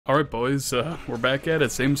Alright boys, we're back at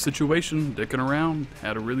it, same situation, dicking around,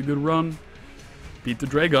 had a really good run, beat the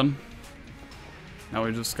Dragon. Now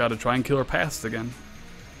we just gotta try and kill our past again.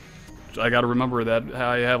 I gotta remember that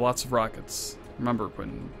I have lots of rockets. Remember,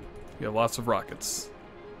 Quentin, you have lots of rockets.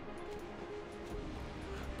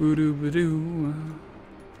 Boo-doo-ba-doo.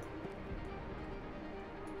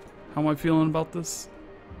 How am I feeling about this?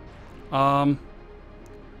 I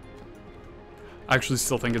actually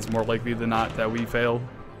still think it's more likely than not that we fail.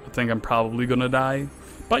 I think I'm probably gonna die,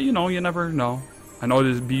 but you know, you never know. I know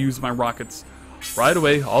to be use my rockets right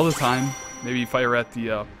away, all the time. Maybe fire at the,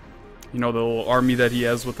 you know, the little army that he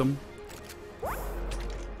has with him.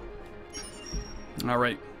 All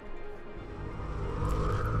right,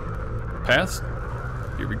 pass.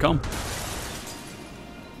 Here we come.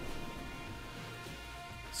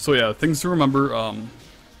 So yeah, things to remember.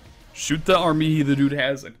 Shoot the army the dude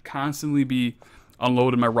has, and constantly be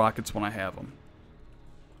unloading my rockets when I have them.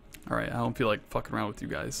 Alright, I don't feel like fucking around with you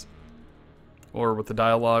guys. Or with the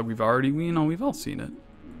dialogue, we've all seen it.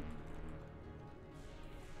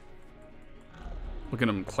 Look at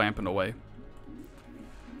him clamping away.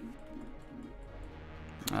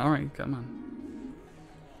 Alright, come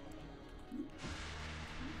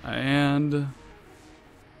on. And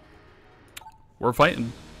we're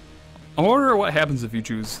fighting. I wonder what happens if you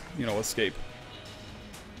choose, you know, escape.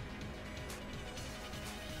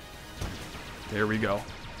 There we go.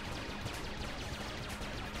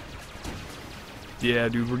 Yeah,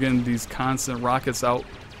 dude, we're getting these constant rockets out.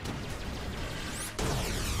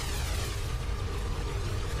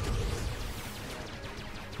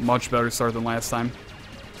 Much better start than last time.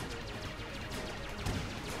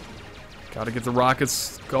 Gotta get the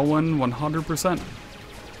rockets going 100%.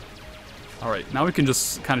 Alright, now we can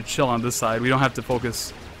just kind of chill on this side. We don't have to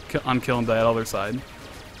focus on killing that other side,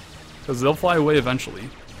 because they'll fly away eventually.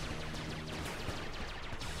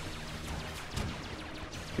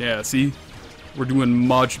 Yeah, see? We're doing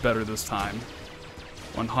much better this time.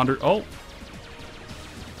 100. Oh!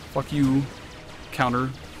 Fuck you, counter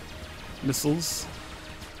missiles.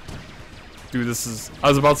 Dude, this is... I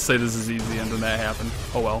was about to say this is easy, and then that happened.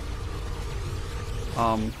 Oh well.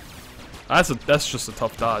 That's just a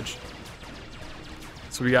tough dodge.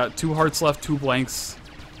 So we got 2 hearts left, 2 blanks,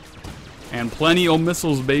 and plenty of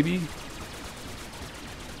missiles, baby.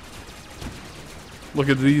 Look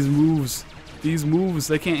at these moves. These moves,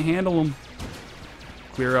 they can't handle them.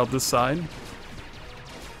 Clear out this side.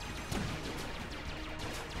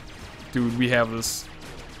 Dude, we have this.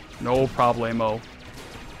 No problemo.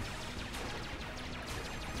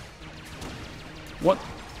 What?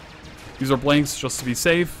 These are blanks just to be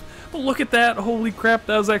safe. But look at that. Holy crap,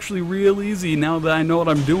 that was actually real easy now that I know what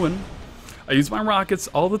I'm doing. I use my rockets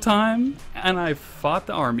all the time, and I fought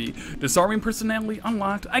the army. Disarming personality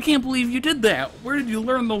unlocked. I can't believe you did that. Where did you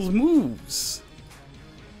learn those moves?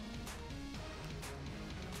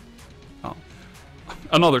 Oh.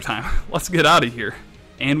 Another time. Let's get out of here.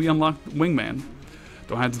 And we unlocked Wingman.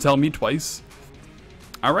 Don't have to tell me twice.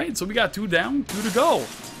 Alright, so we got 2 down, 2 to go.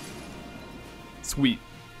 Sweet.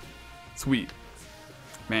 Sweet.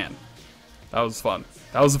 Man, that was fun.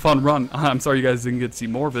 That was a fun run. I'm sorry you guys didn't get to see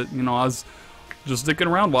more of it. You know, I was just sticking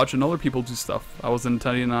around watching other people do stuff. I wasn't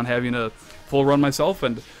intending on having a full run myself,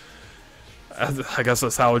 and I guess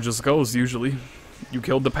that's how it just goes usually. You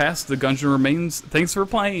killed the past, the Gungeon remains. Thanks for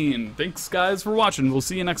playing. Thanks guys for watching. We'll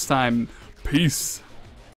see you next time. Peace.